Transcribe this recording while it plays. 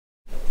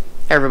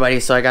Hey everybody,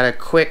 so I got a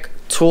quick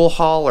tool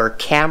haul or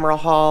camera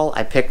haul.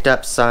 I picked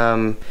up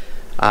some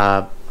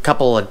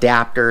couple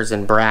adapters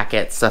and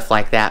brackets, stuff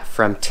like that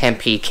from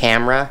Tempe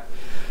Camera.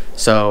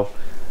 So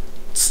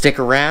stick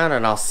around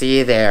and I'll see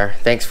you there.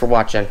 Thanks for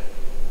watching.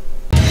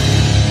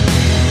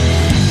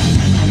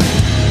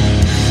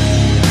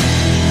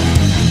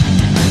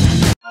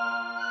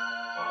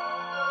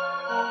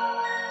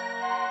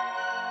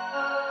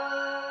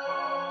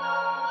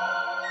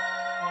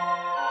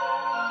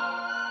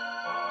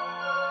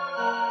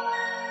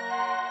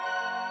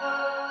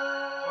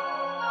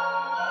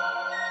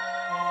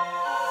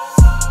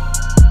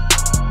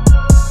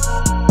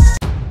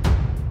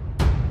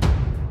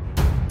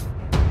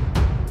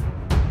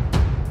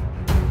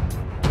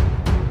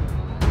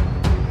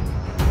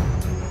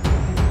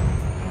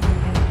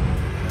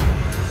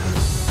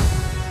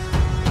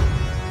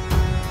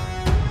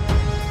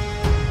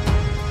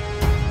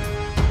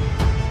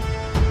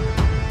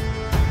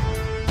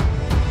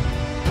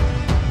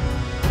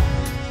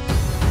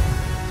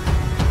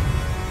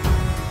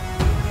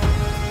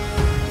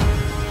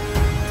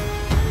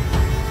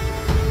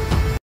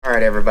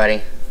 Alright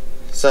everybody,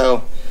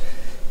 so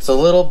it's a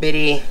little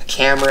bitty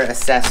camera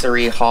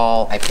accessory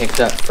haul I picked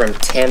up from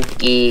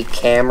Tempe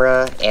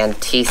Camera and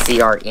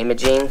TCR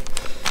Imaging.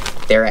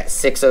 They're at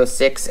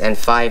 606 and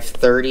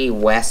 530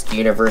 West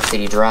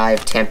University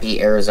Drive, Tempe,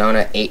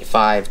 Arizona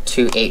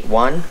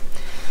 85281.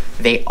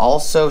 They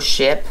also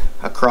ship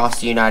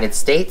across the United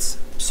States,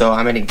 so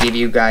I'm going to give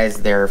you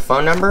guys their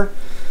phone number,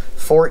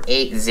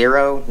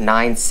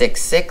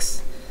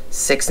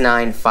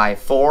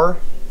 480-966-6954.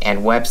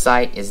 And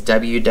website is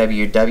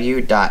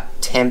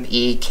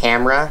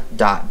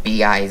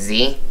www.tempecamera.biz.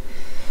 If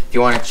you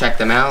want to check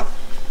them out,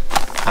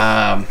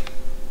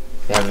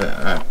 they have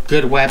a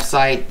good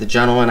website. The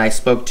gentleman I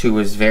spoke to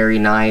was very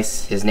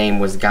nice. His name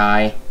was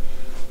Guy.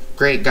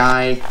 Great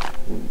guy.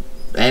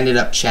 I ended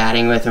up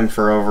chatting with him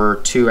for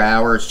over 2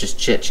 hours, just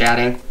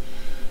chit-chatting.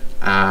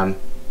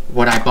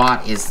 What I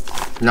bought is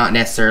not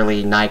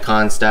necessarily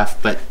Nikon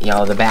stuff, but you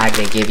know, the bag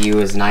they give you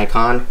is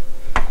Nikon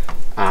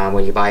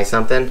when you buy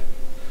something.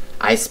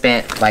 I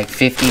spent like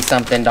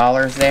 $50-something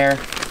there.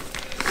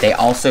 They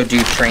also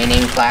do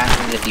training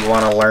classes if you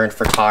want to learn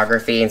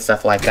photography and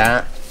stuff like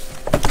that.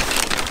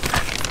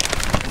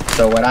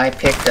 So what I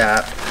picked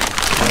up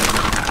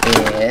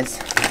is a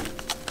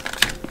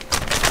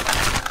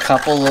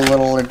couple of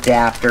little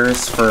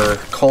adapters for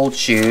cold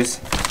shoes.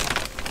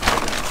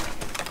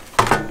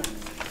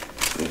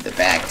 Move the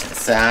bag to the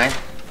side.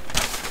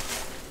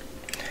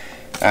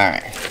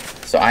 Alright,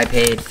 so I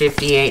paid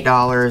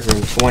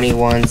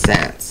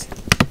 $58.21.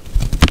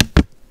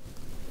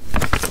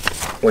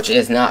 Which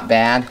is not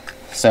bad.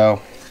 So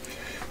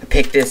I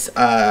picked this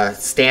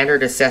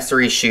standard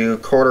accessory shoe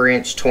 1/4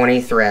 inch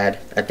 20 thread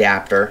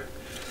adapter.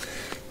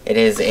 It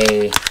is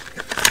it's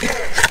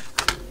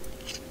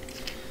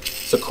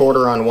a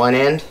 1/4 on one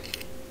end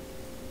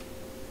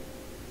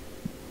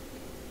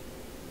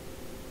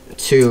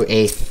to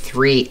a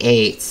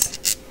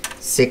 3/8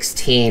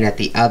 16 at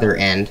the other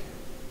end,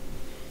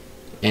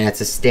 and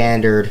it's a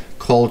standard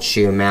cold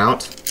shoe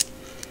mount.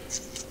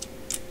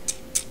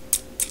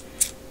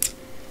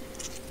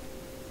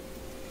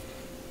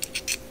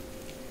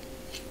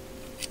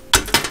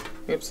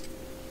 Oops.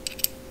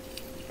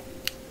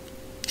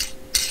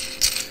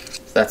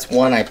 So that's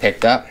one I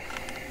picked up.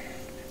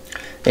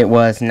 It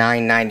was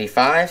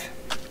 $9.95.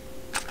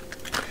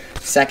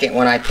 Second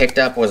one I picked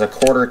up was a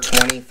 1/4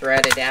 20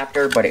 thread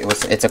adapter, but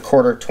it's a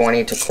 1/4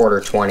 20 to 1/4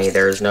 20.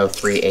 There's no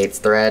 3/8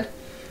 thread.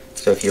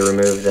 So if you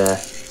remove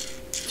the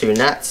two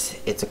nuts,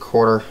 it's a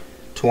 1/4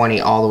 20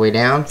 all the way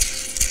down.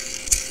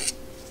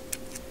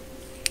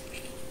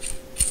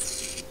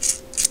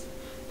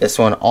 This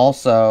one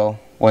also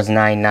was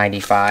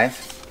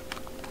 $9.95.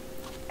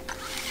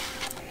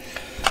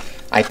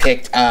 I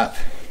picked up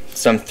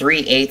some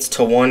 3/8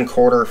 to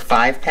 1/4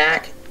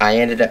 5-pack. I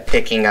ended up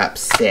picking up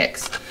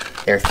 6.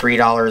 They're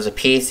 $3 a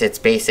piece. It's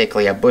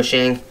basically a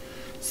bushing.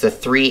 It's the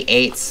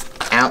 3/8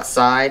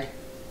 outside.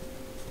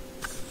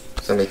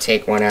 So let me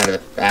take one out of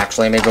the...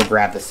 Actually, let me go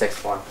grab the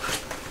 6th one.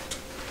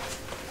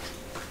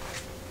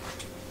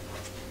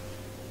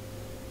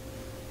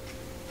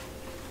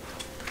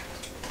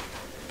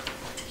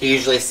 He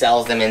usually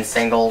sells them in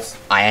singles.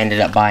 I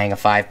ended up buying a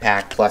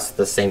 5-pack plus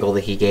the single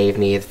that he gave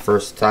me the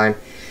first time.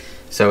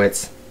 So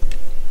it's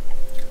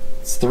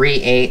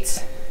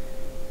 3/8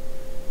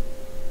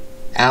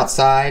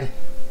 outside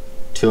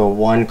to a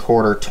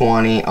 1/4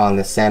 20 on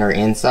the center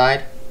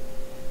inside.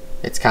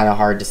 It's kind of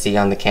hard to see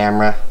on the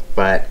camera,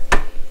 but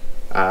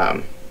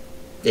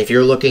if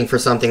you're looking for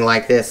something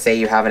like this, say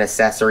you have an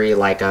accessory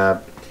like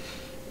a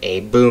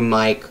boom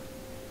mic,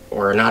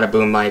 or not a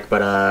boom mic,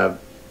 but a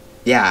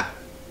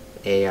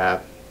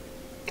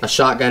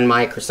shotgun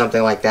mic or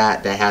something like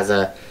that that has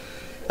a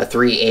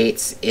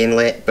 3/8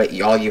 inlet, but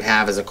all you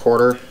have is a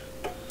 1/4.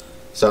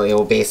 So it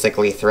will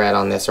basically thread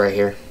on this right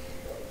here.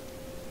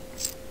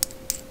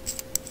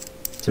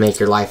 To make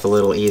your life a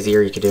little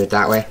easier, you could do it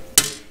that way.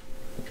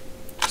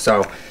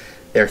 So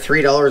they're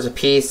 $3 a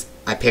piece.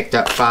 I picked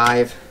up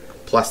 5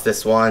 plus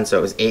this one, so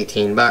it was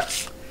 18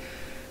 bucks.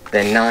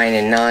 Then 9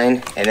 and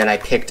 9, and then I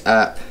picked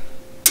up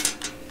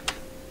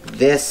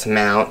this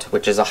mount,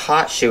 which is a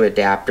hot shoe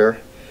adapter,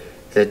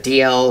 the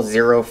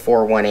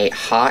DL0418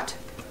 hot,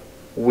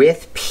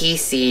 with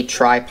PC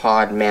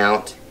tripod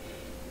mount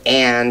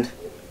and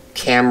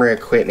camera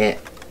equipment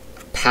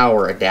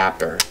power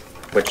adapter,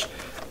 which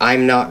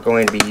I'm not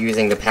going to be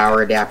using the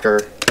power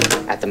adapter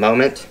at the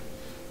moment,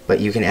 but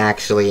you can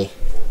actually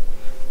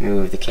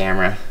move the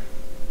camera.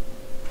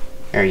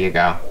 There you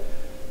go.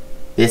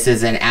 This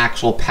is an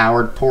actual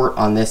powered port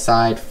on this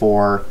side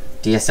for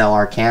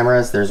DSLR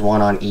cameras. There's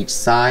one on each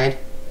side.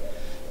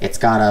 It's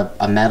got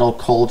a metal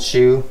cold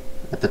shoe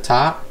at the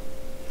top.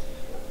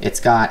 It's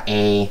got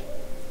a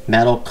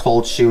metal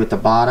cold shoe at the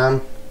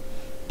bottom,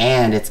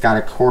 and it's got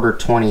a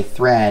 1/4-20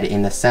 thread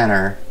in the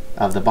center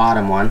of the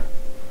bottom one.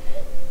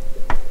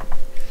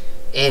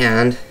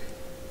 And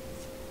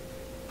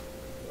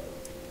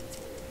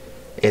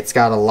it's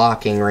got a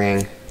locking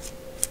ring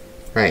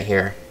right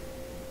here.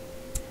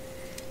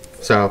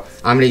 So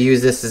I'm going to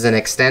use this as an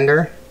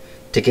extender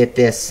to get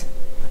this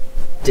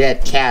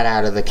dead cat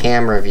out of the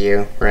camera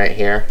view right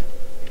here.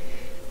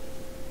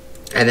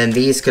 And then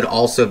these could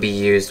also be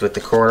used with the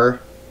quarter.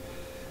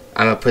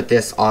 I'm going to put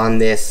this on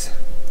this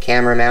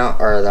camera mount,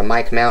 or the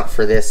mic mount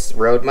for this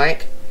Rode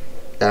mic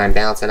that I'm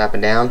bouncing up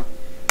and down.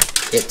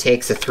 It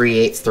takes a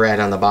 3/8 thread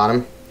on the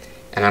bottom,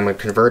 and I'm going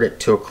to convert it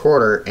to a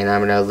quarter, and I'm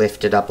going to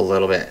lift it up a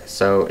little bit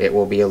so it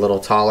will be a little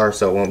taller,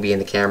 so it won't be in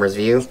the camera's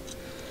view.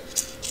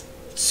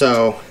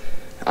 So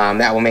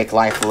that will make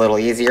life a little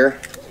easier.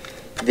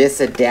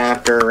 This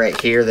adapter right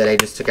here that I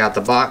just took out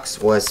the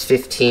box was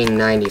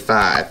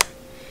 $15.95.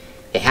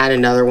 It had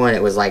another one,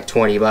 it was like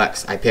 20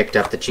 bucks. I picked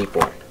up the cheap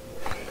one.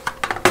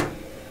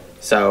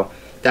 So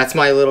that's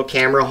my little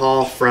camera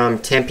haul from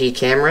Tempe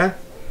Camera.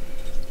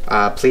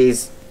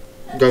 Please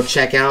go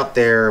check out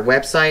their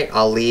website.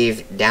 I'll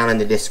leave down in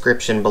the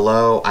description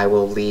below. I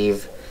will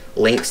leave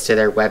links to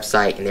their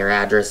website and their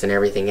address and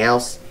everything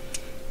else.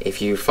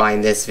 If you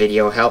find this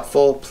video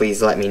helpful,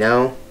 please let me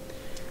know.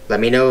 Let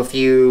me know if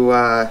you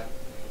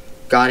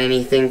got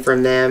anything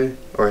from them,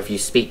 or if you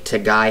speak to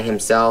Guy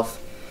himself.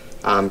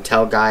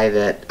 Tell Guy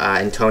that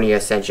Antonio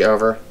sent you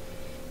over.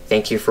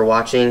 Thank you for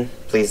watching.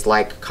 Please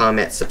like,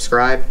 comment,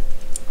 subscribe.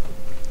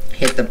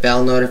 Hit the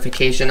bell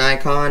notification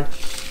icon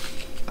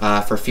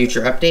for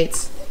future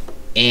updates.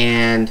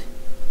 And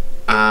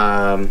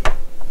go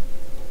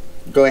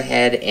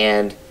ahead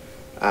and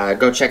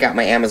go check out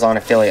my Amazon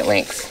affiliate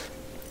links.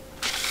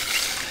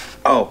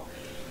 Oh,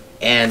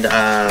 and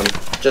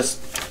just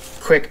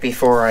quick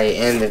before I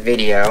end the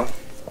video,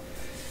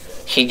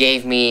 he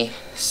gave me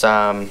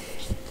some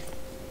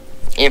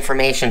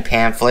information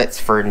pamphlets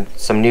for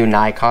some new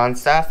Nikon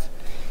stuff.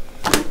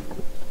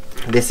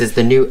 This is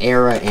the new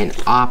era in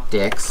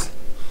optics.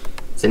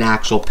 It's an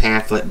actual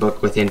pamphlet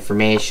book with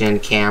information,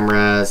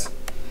 cameras,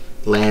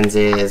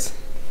 lenses,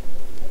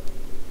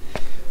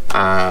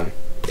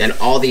 and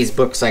all these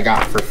books I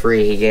got for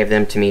free. He gave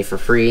them to me for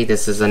free.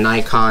 This is a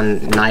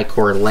Nikon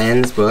Nikkor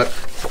lens book.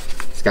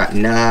 It's got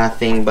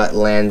nothing but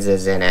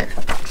lenses in it.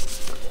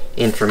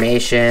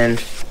 Information.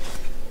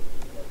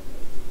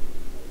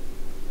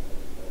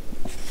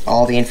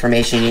 All the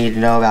information you need to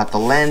know about the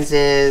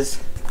lenses.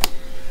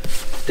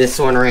 This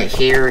one right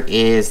here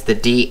is the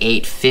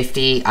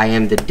D850. I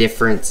am the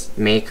difference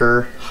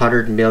maker.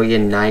 100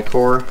 million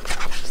Nikkor.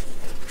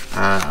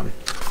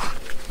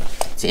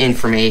 It's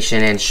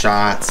information and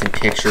shots and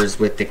pictures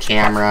with the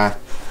camera.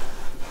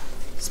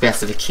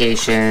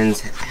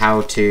 Specifications,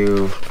 how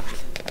to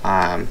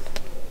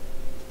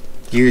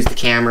use the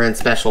camera in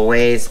special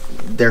ways.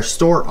 Their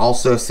store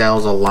also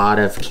sells a lot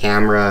of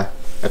camera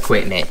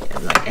equipment,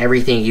 like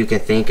everything you can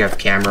think of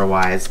camera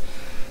wise.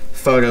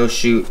 Photo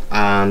shoot,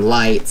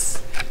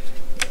 lights,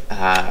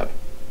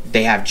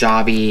 they have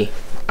jobby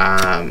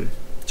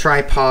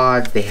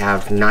tripods, they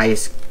have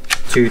nice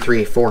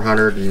 $200, $300,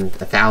 $400 and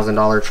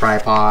 $1,000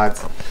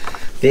 tripods.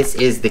 This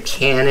is the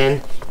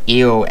Canon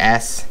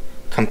EOS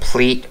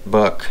complete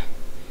book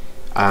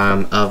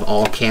of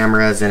all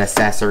cameras and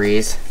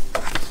accessories.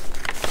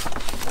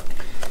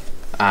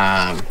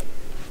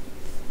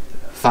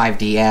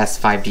 5DS,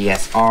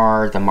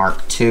 5DSR, the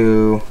Mark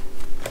II.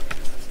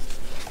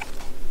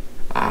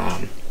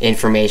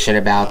 Information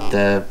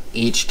about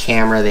each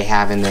camera they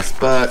have in this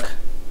book.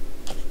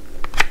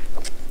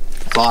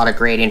 A lot of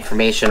great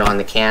information on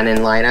the Canon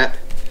lineup.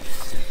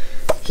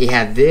 He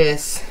had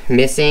this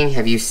missing.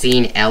 Have you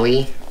seen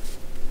Ellie?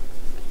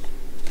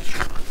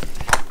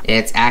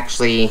 It's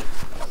actually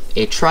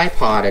a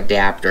tripod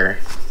adapter.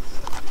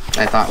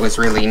 I thought was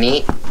really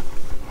neat.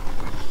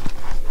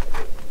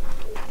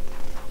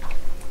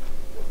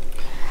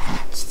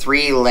 It's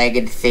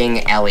three-legged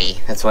thing Ellie.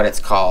 That's what it's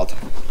called.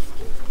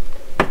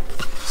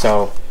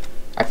 So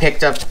I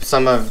picked up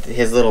some of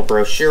his little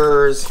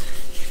brochures.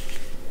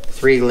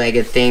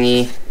 Three-legged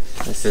thingy.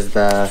 This is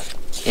the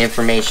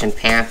information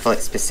pamphlet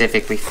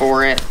specifically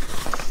for it.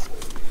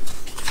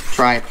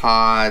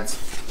 Tripods.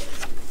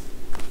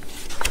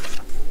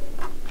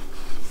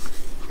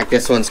 Like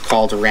this one's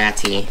called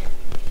Ratchet.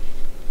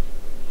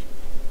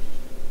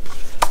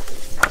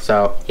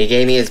 So he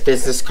gave me his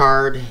business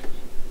card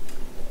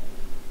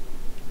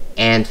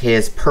and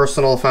his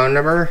personal phone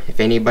number. If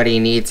anybody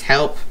needs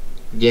help,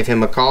 give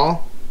him a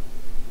call.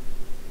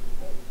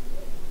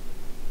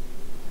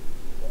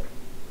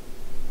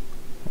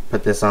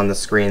 Put this on the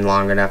screen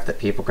long enough that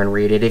people can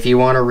read it. If you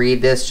want to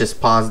read this,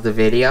 just pause the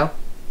video.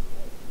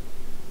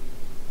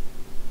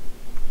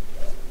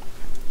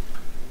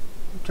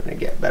 I'm trying to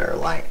get better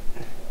light.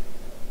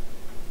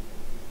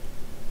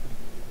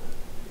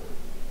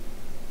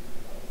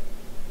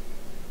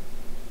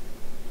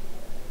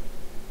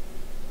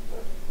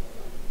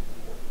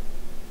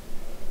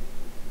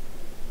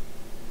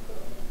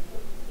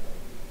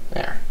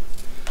 There.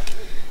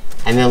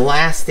 And the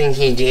last thing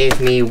he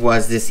gave me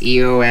was this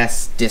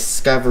EOS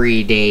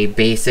Discovery Day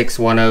Basics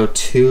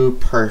 102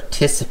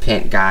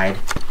 Participant Guide.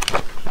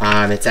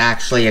 It's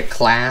actually a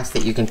class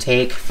that you can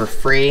take for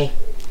free. You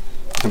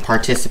can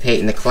participate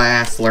in the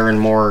class, learn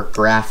more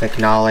graphic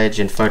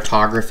knowledge and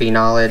photography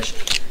knowledge.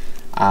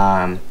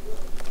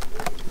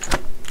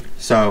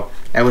 So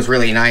that was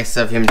really nice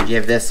of him to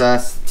give this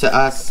to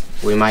us.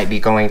 We might be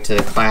going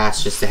to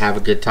class just to have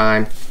a good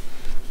time.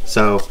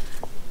 So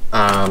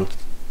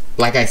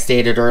like I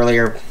stated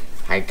earlier,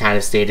 I kind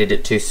of stated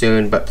it too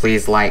soon, but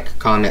please like,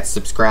 comment,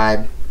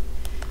 subscribe,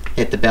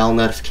 hit the bell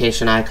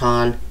notification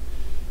icon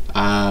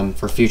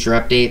for future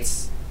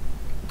updates.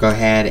 Go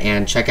ahead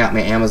and check out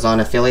my Amazon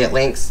affiliate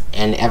links,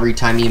 and every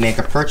time you make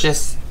a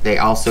purchase, they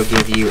also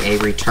give you a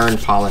return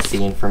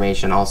policy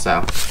information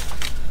also.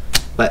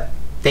 But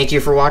thank you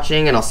for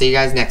watching, and I'll see you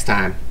guys next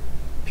time.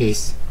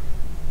 Peace.